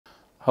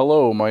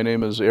Hello, my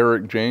name is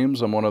Eric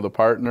James. I'm one of the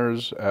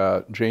partners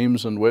at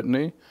James and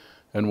Whitney,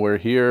 and we're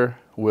here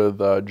with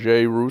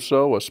Jay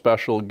Russo, a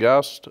special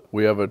guest.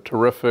 We have a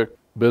terrific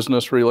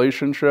business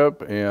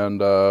relationship,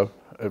 and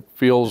it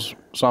feels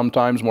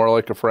sometimes more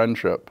like a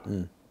friendship.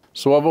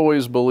 So I've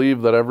always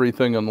believed that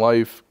everything in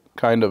life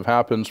kind of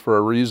happens for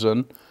a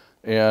reason,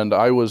 and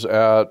I was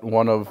at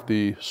one of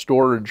the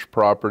storage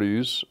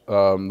properties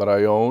that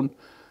I own,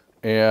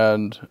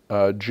 and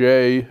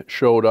Jay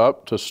showed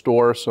up to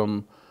store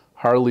some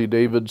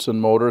Harley-Davidson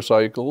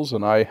motorcycles,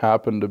 and I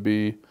happened to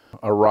be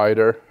a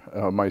rider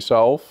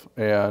myself,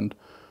 and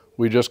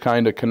we just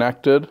kind of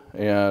connected,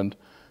 and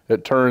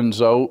it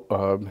turns out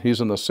he's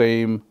in the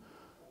same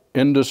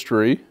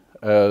industry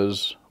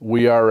as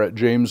we are at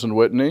James and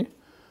Whitney,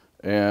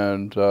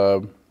 and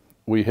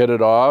we hit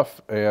it off,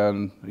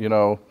 and you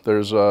know,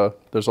 there's a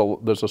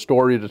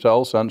story to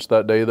tell since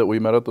that day that we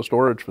met at the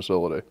storage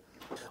facility.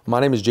 My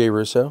name is Jay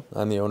Russo.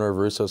 I'm the owner of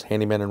Russo's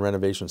Handyman and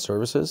Renovation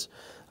Services.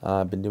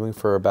 I've been doing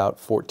for about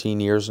 14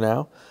 years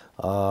now.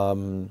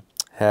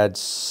 Had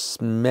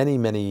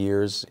many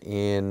years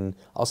in,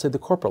 I'll say, the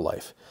corporate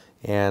life,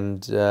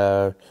 and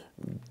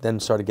then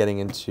started getting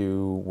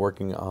into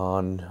working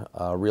on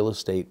real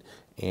estate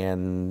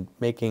and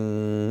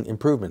making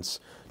improvements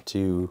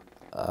to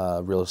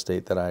real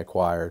estate that I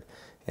acquired.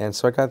 And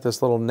so I got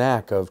this little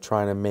knack of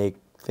trying to make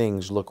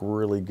things look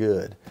really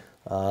good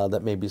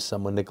that maybe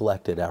someone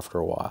neglected after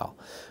a while.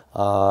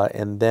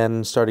 And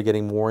then started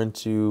getting more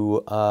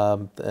into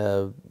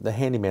the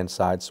handyman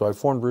side. So I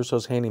formed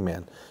Russo's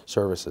Handyman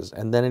Services,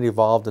 and then it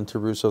evolved into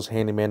Russo's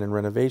Handyman and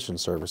Renovation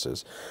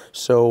Services.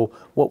 So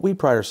what we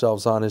pride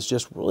ourselves on is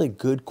just really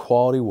good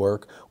quality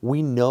work.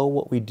 We know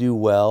what we do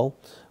well.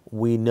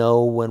 We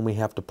know when we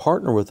have to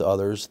partner with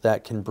others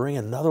that can bring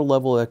another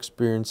level of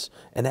experience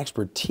and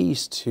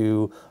expertise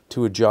to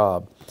a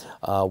job,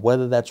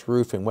 whether that's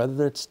roofing,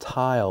 whether it's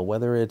tile,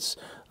 whether it's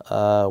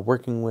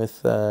working with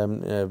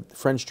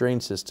French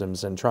drain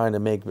systems and trying to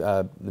make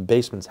the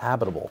basements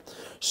habitable.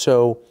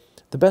 So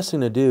the best thing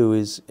to do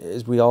is,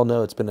 as we all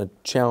know, it's been a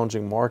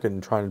challenging market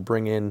and trying to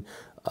bring in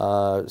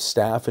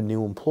staff and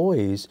new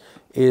employees,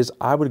 is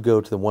I would go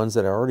to the ones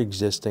that are already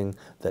existing,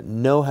 that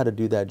know how to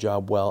do that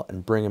job well,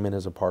 and bring them in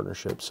as a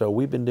partnership. So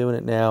we've been doing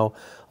it now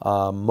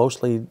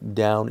mostly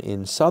down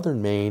in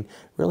southern Maine,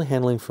 really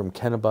handling from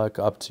Kennebec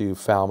up to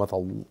Falmouth,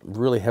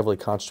 really heavily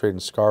concentrated in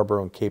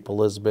Scarborough and Cape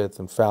Elizabeth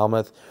and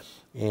Falmouth.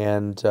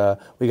 And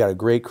we got a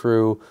great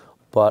crew,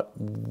 but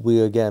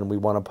we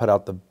want to put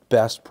out the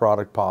best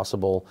product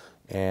possible.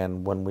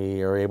 And when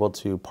we are able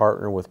to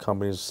partner with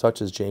companies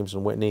such as James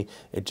and Whitney,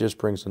 it just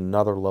brings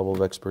another level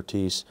of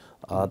expertise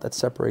that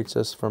separates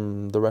us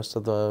from the rest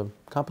of the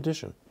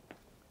competition.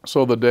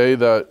 So the day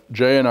that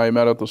Jay and I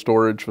met at the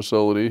storage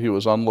facility, he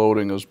was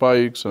unloading his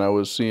bikes, and I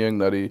was seeing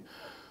that he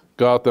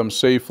got them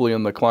safely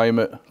in the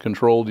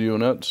climate-controlled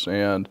units,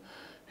 and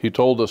he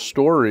told a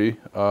story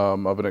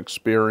of an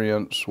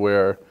experience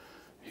where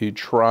he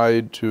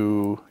tried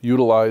to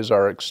utilize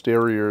our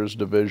exteriors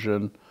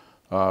division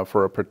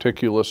for a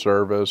particular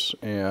service,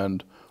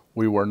 and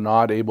we were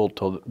not able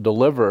to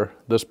deliver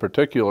this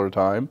particular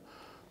time.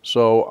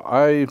 So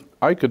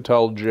I could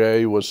tell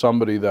Jay was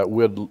somebody that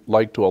we'd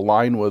like to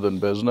align with in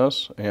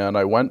business, and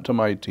I went to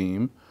my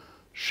team,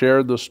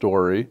 shared the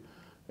story,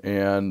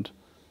 and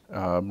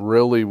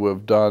really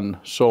we've done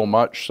so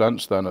much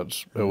since then.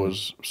 It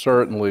was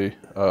certainly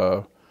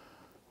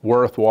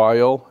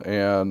worthwhile,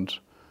 and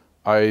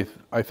I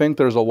think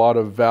there's a lot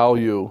of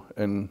value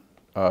in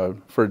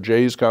for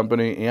Jay's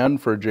company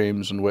and for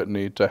James and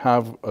Whitney to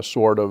have a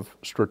sort of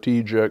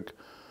strategic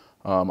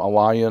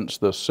alliance,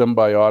 this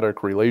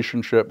symbiotic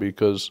relationship,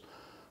 because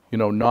you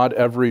know, not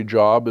every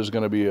job is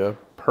going to be a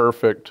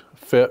perfect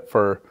fit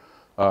for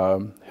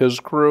his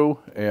crew,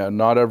 and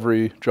not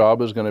every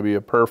job is going to be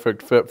a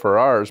perfect fit for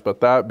ours. But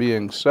that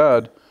being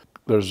said,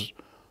 there's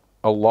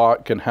a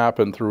lot can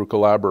happen through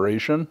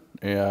collaboration,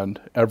 and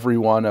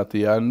everyone at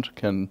the end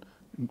can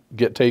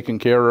get taken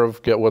care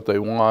of, get what they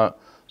want.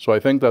 So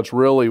I think that's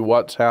really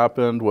what's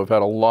happened. We've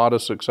had a lot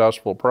of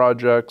successful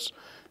projects.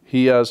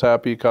 He has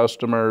happy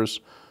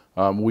customers.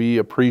 We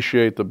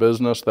appreciate the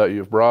business that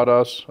you've brought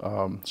us.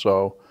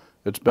 So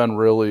it's been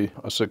really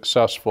a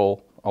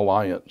successful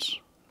alliance.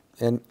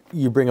 And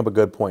you bring up a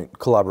good point,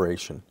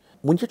 collaboration.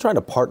 When you're trying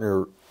to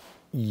partner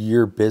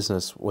your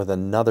business with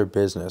another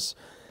business,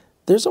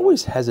 there's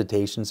always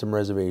hesitation, some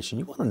reservation.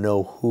 You want to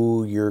know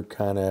who you're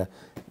kind of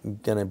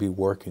going to be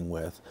working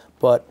with.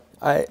 But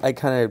I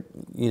kind of,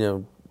 you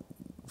know,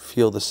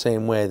 feel the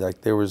same way.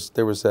 Like there was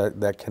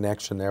that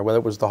connection there, whether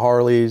it was the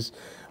Harleys,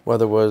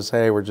 whether it was,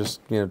 hey, we're just,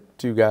 you know,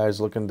 two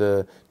guys looking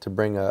to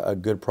bring a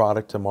good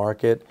product to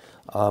market.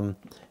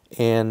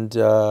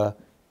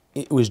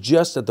 It was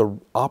just at the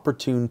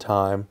opportune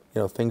time.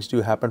 You know, things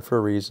do happen for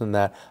a reason,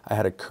 that I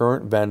had a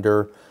current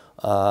vendor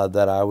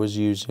that I was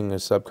using, a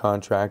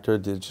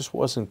subcontractor that just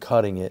wasn't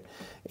cutting it.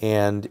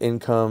 And in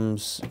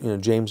comes, you know,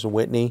 James and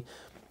Whitney,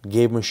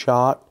 gave him a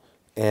shot,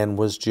 and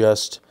was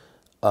just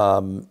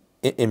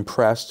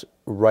impressed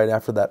right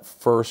after that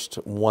first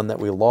one that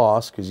we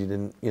lost, because you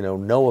didn't,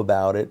 know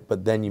about it,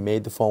 but then you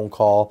made the phone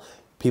call,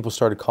 people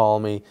started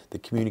calling me, the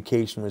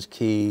communication was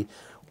key,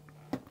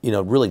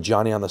 really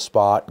Johnny on the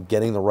spot,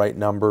 getting the right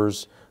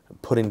numbers,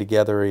 putting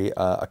together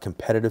a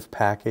competitive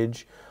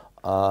package,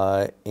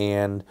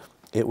 and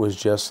it was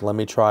just, let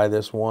me try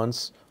this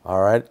once,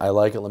 all right, I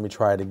like it, let me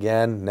try it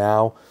again.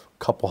 Now,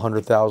 a couple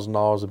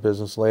 $100,000 of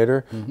business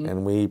later,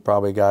 and we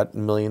probably got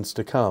millions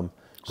to come.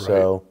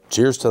 So,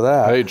 cheers to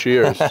that. Hey,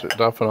 cheers,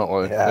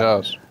 definitely, Yeah.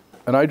 yes.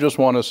 And I just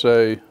want to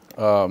say,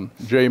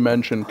 Jay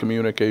mentioned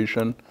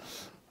communication.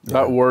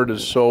 That word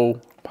is so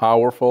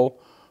powerful,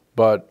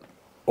 but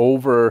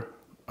over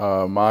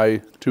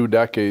my 2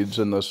 decades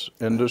in this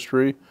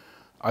industry,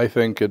 I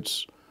think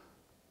it's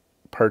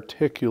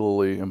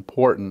particularly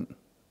important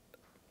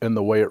in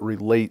the way it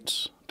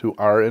relates to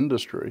our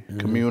industry.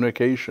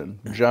 Communication.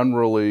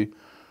 Generally,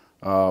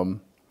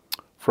 from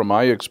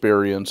my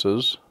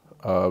experiences,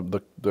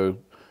 the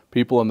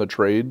people in the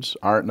trades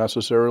aren't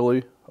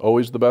necessarily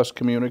always the best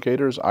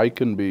communicators. I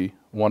can be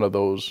one of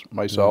those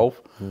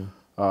myself,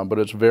 but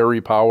it's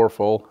very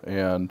powerful,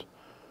 and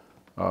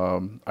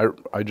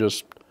I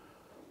just,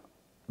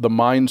 the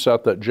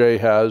mindset that Jay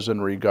has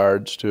in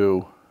regards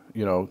to,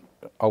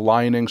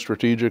 aligning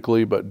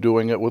strategically but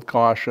doing it with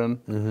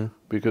caution,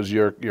 because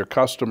your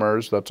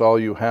customers, that's all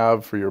you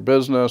have for your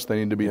business. They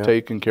need to be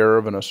taken care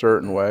of in a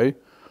certain way.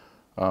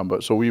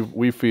 But so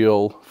we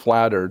feel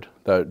flattered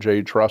that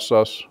Jay trusts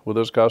us with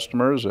his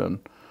customers, and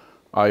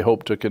I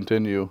hope to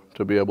continue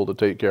to be able to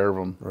take care of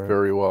them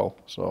very well.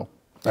 So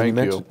thank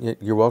you.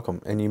 You're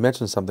welcome. And you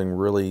mentioned something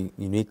really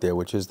unique there,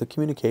 which is the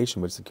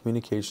communication, which is the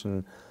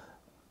communication,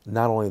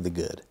 not only the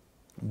good,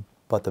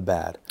 but the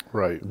bad.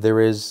 Right. There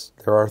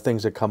are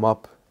things that come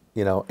up,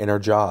 in our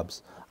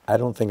jobs. I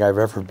don't think I've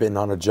ever been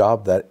on a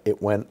job that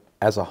it went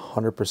as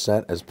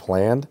 100% as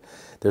planned.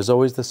 There's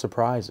always the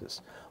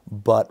surprises.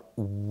 But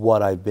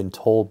what I've been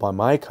told by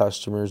my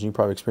customers, and you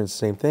probably experience the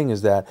same thing,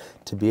 is that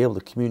to be able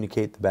to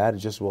communicate the bad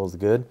just as well as the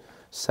good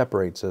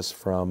separates us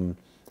from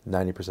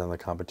 90% of the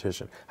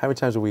competition. How many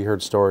times have we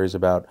heard stories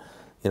about,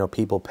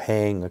 people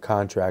paying a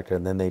contractor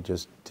and then they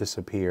just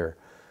disappear?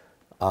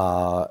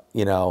 And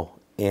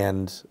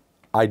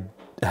I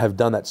have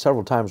done that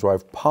several times where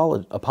I've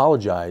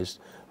apologized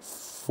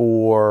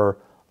for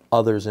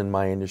others in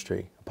my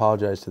industry,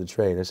 apologized to the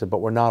trade. I said, but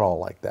we're not all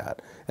like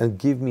that. And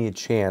give me a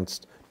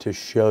chance to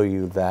show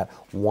you that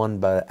one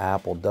bad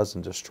apple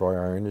doesn't destroy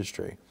our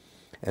industry.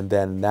 And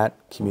then that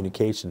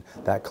communication,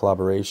 that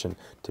collaboration,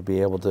 to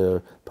be able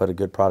to put a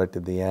good product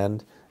at the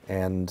end.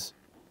 And,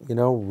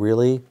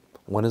 really,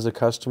 when is a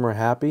customer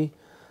happy?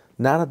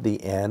 Not at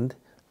the end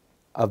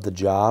of the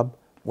job,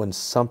 when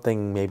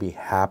something maybe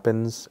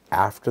happens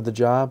after the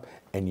job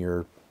and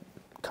you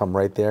come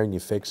right there and you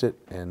fix it.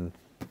 And,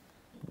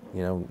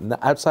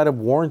 outside of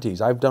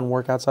warranties, I've done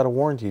work outside of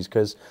warranties,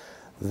 because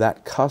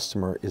that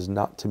customer is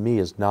not, to me,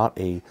 is not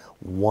a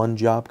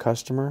one-job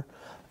customer.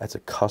 That's a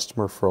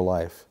customer for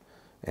life.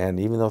 And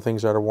even though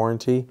things are out of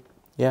warranty,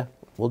 yeah,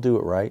 we'll do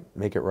it right,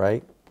 make it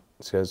right,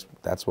 because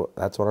that's what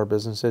our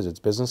business is. It's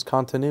business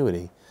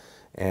continuity,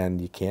 and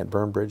you can't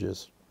burn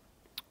bridges.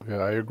 Yeah,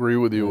 I agree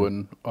with you.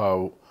 And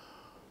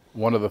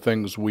one of the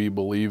things we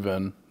believe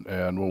in,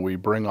 and when we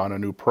bring on a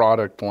new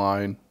product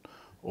line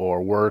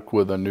or work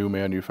with a new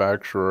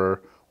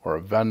manufacturer or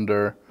a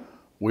vendor,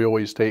 we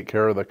always take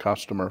care of the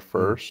customer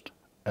first,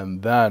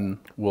 and then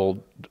we'll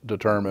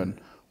determine,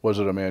 was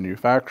it a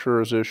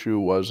manufacturer's issue,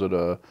 was it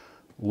a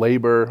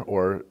labor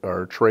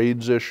or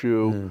trades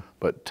issue,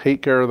 but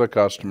take care of the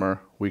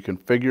customer. We can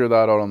figure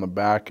that out on the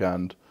back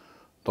end.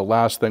 The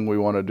last thing we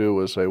want to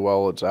do is say,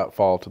 well, it's at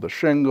fault of the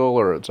shingle,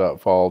 or it's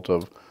at fault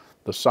of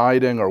the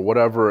siding, or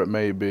whatever it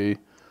may be.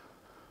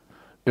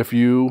 If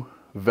you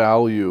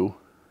value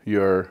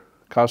your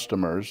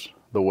customers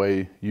the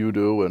way you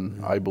do,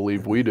 and I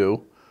believe we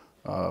do,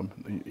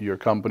 your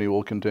company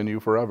will continue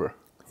forever.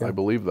 I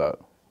believe that.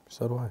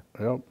 So do I.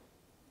 Yep.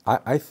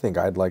 I think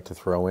I'd like to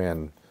throw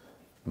in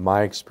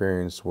my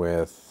experience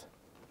with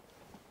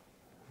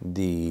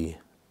the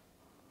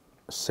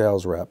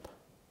sales rep,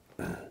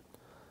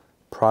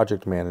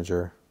 project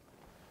manager,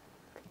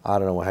 I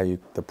don't know how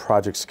the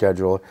project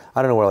schedule,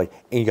 I don't know where, and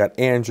you got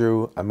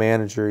Andrew, a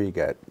manager, you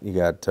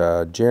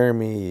got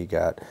Jeremy, you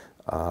got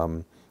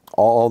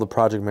all the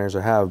project managers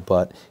I have,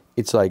 but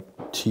it's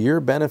to your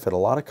benefit, a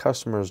lot of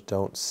customers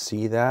don't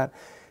see that.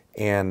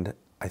 And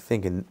I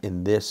think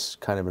in this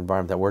kind of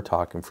environment that we're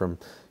talking from,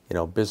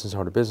 business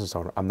owner to business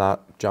owner, I'm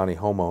not Johnny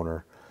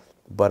homeowner,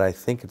 but I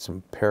think it's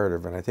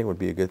imperative, and I think it would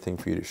be a good thing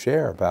for you to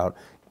share about,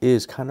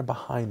 is kind of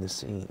behind the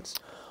scenes.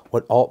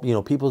 What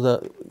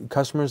the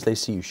customers, they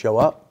see you show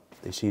up,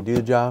 they see you do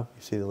the job,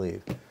 you see you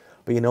leave.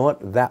 But you know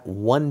what? That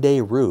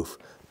one-day roof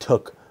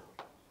took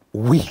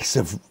weeks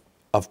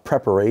of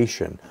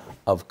preparation,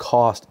 of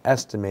cost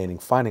estimating,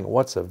 finding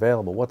what's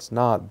available, what's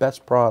not,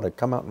 best product,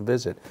 come out and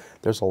visit.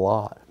 There's a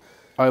lot.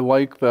 I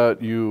like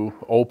that you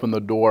open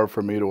the door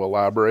for me to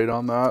elaborate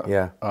on that.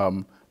 Yeah.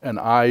 And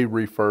I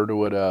refer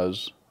to it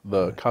as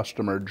the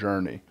customer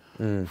journey.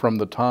 From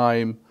the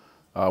time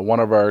one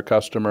of our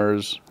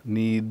customers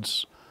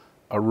needs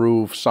a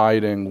roof,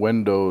 siding,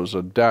 windows,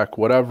 a deck,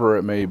 whatever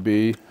it may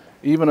be,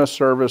 even a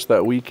service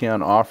that we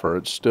can't offer,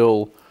 it's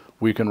still,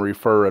 we can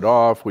refer it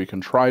off, we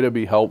can try to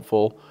be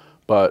helpful,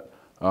 but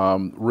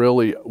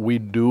really, we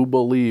do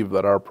believe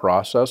that our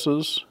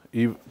processes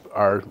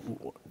are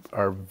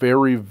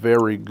very,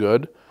 very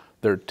good.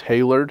 They're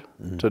tailored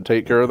to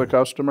take care of the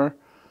customer.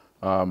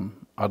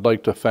 I'd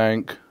like to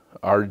thank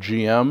our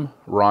GM,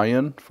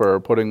 Ryan, for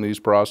putting these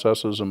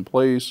processes in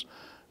place,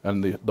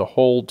 and the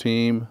whole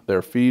team,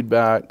 their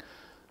feedback,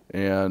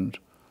 and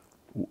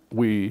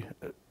we,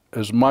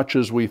 as much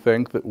as we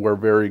think that we're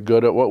very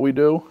good at what we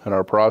do and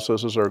our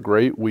processes are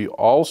great, we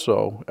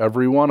also,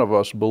 every one of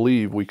us,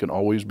 believe we can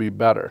always be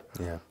better.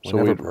 Yeah,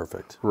 we're never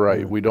perfect.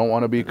 Right. We don't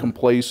want to be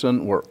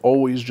complacent. We're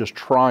always just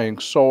trying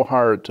so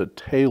hard to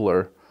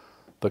tailor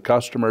the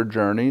customer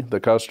journey, the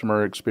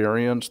customer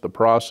experience, the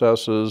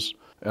processes,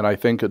 and I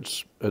think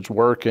it's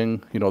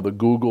working. You know, the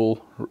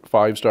Google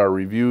 5-star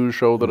reviews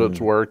show that it's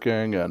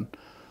working, and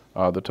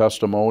the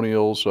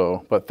testimonials.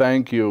 So, but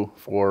thank you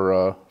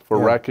for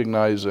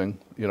recognizing,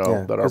 you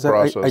know, that our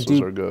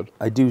processes are good.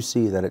 I do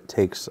see that it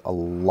takes a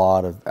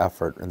lot of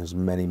effort, and there's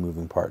many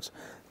moving parts,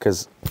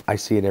 because I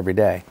see it every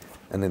day,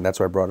 and then that's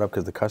why I brought it up,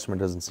 because the customer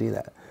doesn't see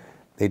that.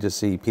 They just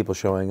see people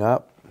showing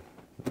up,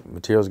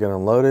 materials getting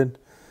unloaded,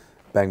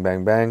 bang,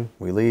 bang, bang,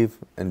 we leave,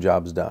 and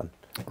job's done.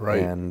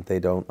 Right. And they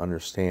don't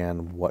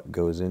understand what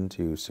goes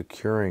into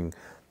securing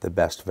the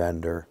best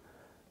vendor,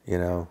 you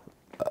know,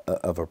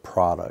 of a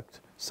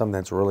product. Something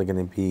that's really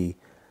going to be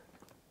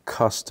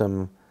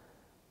custom,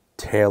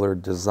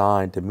 tailored,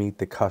 designed to meet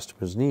the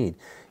customer's need.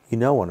 You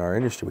know, in our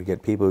industry, we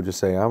get people who just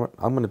say, I'm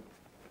going to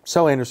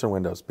sell Andersen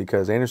windows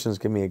because Andersen's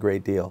giving me a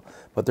great deal.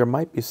 But there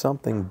might be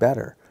something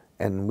better.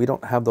 And we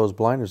don't have those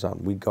blinders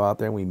on. We go out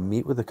there and we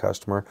meet with the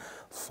customer,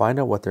 find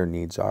out what their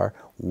needs are,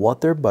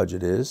 what their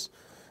budget is,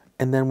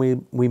 and then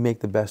we make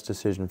the best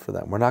decision for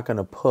them. We're not going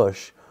to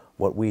push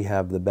what we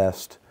have the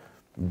best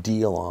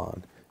deal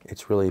on.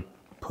 It's really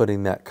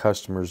putting that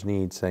customer's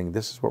need, saying,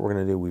 this is what we're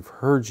going to do. We've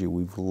heard you,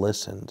 we've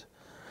listened,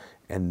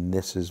 and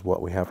this is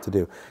what we have to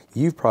do.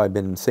 You've probably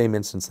been in the same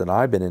instance that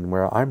I've been in,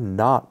 where I'm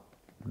not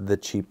the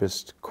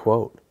cheapest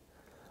quote,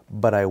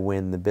 but I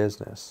win the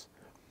business,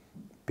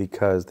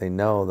 because they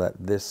know that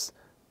this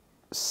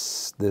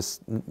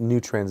new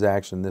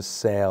transaction, this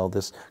sale,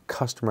 this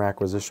customer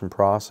acquisition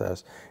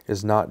process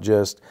is not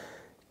just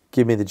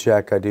give me the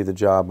check, I do the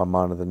job, I'm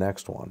on to the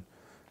next one.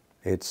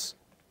 It's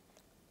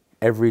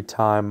every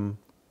time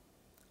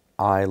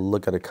I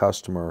look at a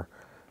customer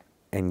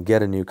and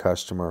get a new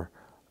customer,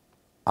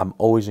 I'm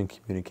always in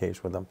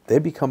communication with them. They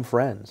become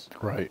friends.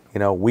 Right. You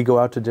know, we go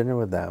out to dinner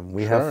with them,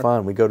 we have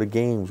fun, we go to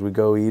games, we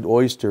go eat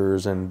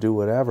oysters and do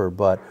whatever,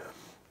 but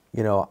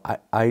you know,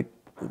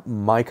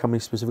 my company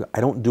specifically, I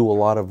don't do a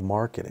lot of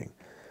marketing.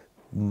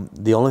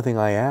 The only thing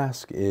I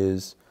ask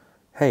is,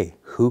 hey,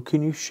 who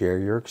can you share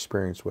your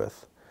experience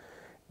with?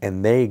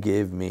 And they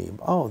give me,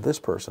 oh, this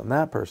person,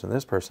 that person,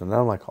 this person. And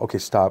I'm like, okay,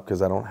 stop,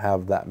 because I don't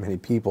have that many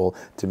people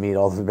to meet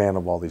all the demand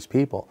of all these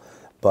people.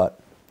 But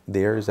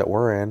the areas that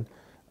we're in,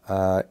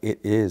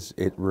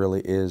 it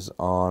really is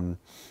on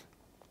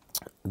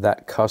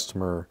that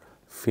customer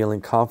feeling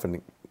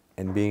confident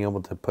and being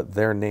able to put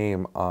their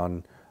name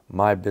on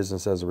my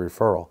business as a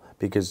referral,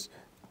 because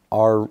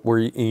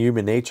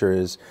human nature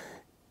is,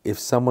 if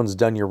someone's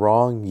done you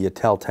wrong, you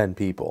tell 10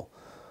 people.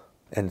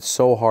 And it's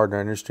so hard in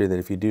our industry that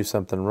if you do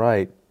something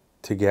right,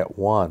 to get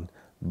one,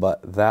 but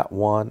that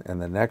one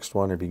and the next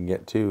one, if you can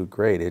get two,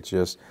 great.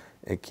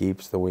 It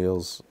keeps the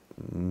wheels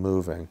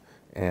moving.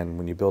 And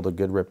when you build a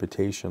good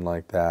reputation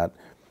like that,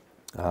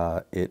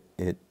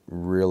 it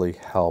really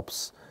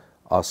helps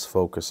us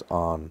focus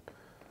on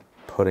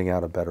putting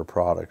out a better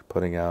product,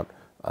 putting out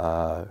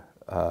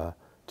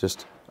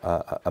just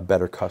a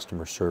better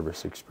customer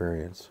service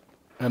experience.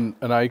 And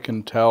I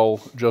can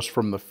tell just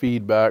from the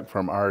feedback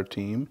from our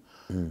team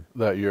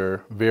that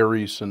you're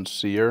very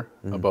sincere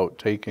about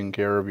taking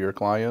care of your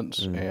clients,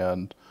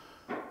 and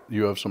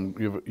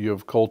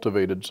you've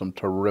cultivated some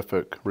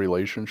terrific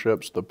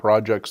relationships. The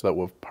projects that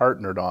we've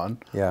partnered on,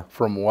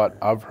 from what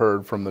I've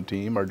heard from the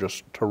team, are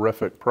just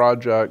terrific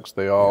projects.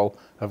 They all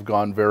have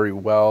gone very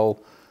well,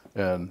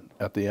 and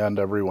at the end,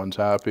 everyone's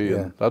happy,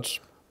 and that's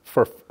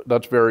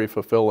very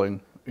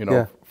fulfilling, you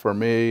know, for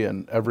me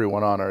and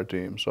everyone on our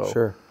team.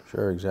 So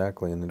sure,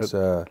 exactly. And it's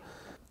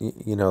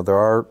you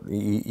know,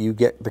 you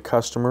get the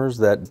customers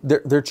that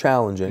they're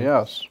challenging.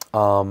 Yes.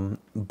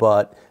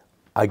 But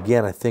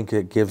again, I think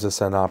it gives us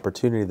an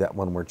opportunity that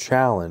when we're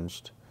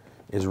challenged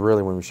is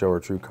really when we show our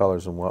true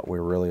colors and what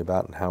we're really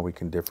about and how we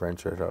can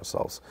differentiate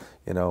ourselves.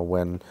 You know,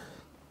 when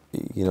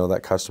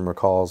that customer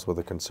calls with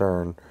a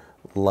concern,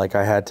 like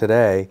I had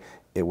today,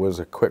 it was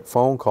a quick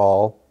phone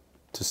call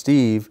to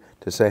Steve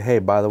to say, hey,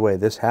 by the way,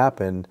 this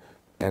happened,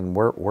 and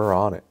we're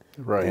on it.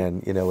 Right.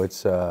 And you know,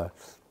 it's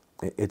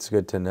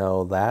good to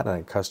know that,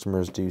 and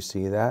customers do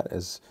see that,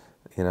 as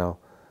you know,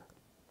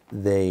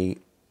 they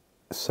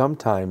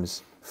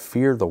sometimes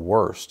fear the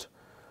worst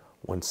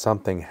when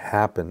something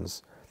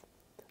happens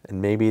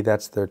and maybe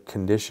that's their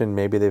condition,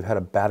 maybe they've had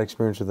a bad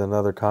experience with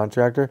another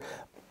contractor,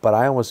 but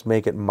I almost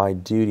make it my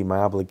duty, my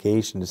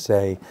obligation to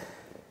say,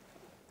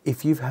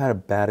 if you've had a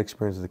bad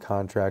experience with a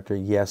contractor,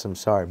 yes, I'm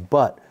sorry,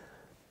 but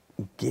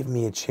give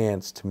me a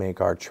chance to make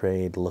our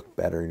trade look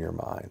better in your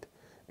mind.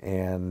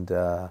 And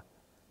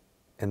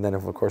then,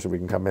 of course, if we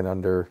can come in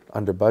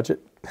under budget,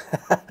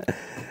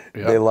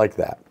 they like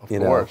that. Of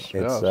course,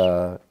 it's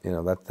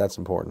yes. that's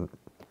important.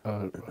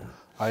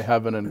 I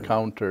haven't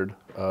encountered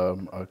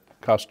a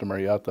customer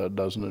yet that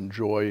doesn't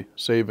enjoy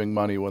saving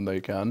money when they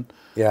can.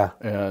 Yeah.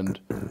 And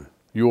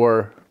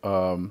your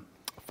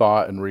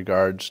thought in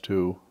regards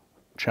to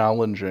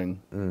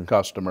challenging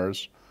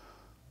customers,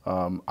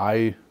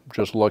 I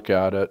just look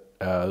at it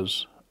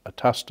as a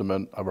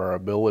testament of our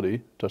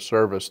ability to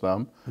service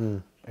them.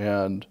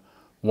 And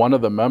one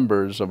of the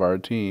members of our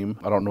team,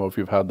 I don't know if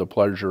you've had the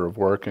pleasure of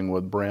working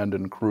with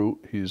Brandon Crute,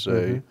 he's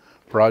a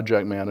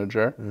project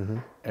manager,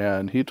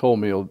 and he told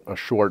me a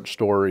short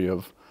story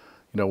of,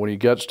 when he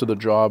gets to the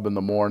job in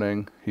the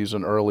morning, he's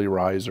an early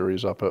riser,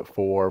 he's up at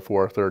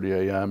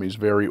 4:30 a.m., he's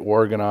very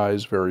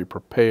organized, very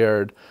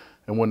prepared,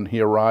 and when he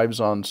arrives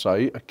on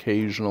site,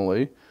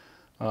 occasionally,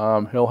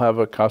 he'll have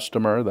a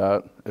customer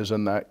that is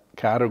in that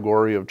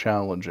category of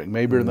challenging.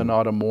 Maybe they're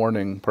not a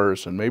morning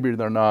person, maybe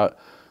they're not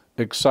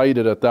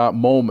excited at that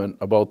moment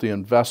about the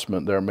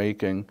investment they're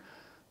making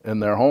in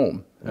their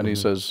home. And he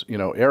says,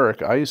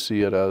 Eric, I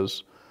see it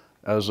as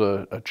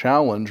a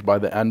challenge. By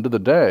the end of the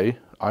day,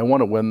 I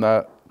want to win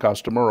that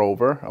customer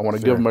over. I want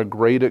to give them a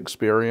great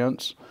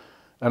experience.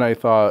 And I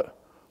thought,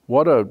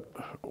 what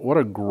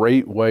a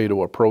great way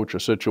to approach a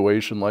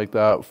situation like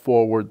that,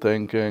 forward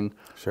thinking,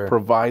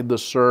 provide the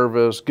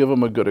service, give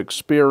them a good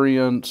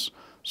experience.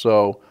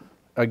 So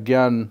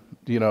again,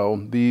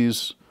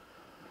 these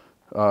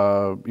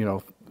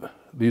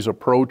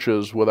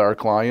approaches with our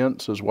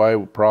clients is why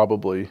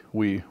probably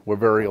we're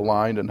very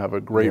aligned and have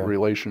a great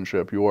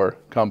relationship, your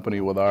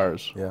company with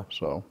ours. Yeah.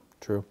 So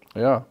true.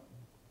 Yeah.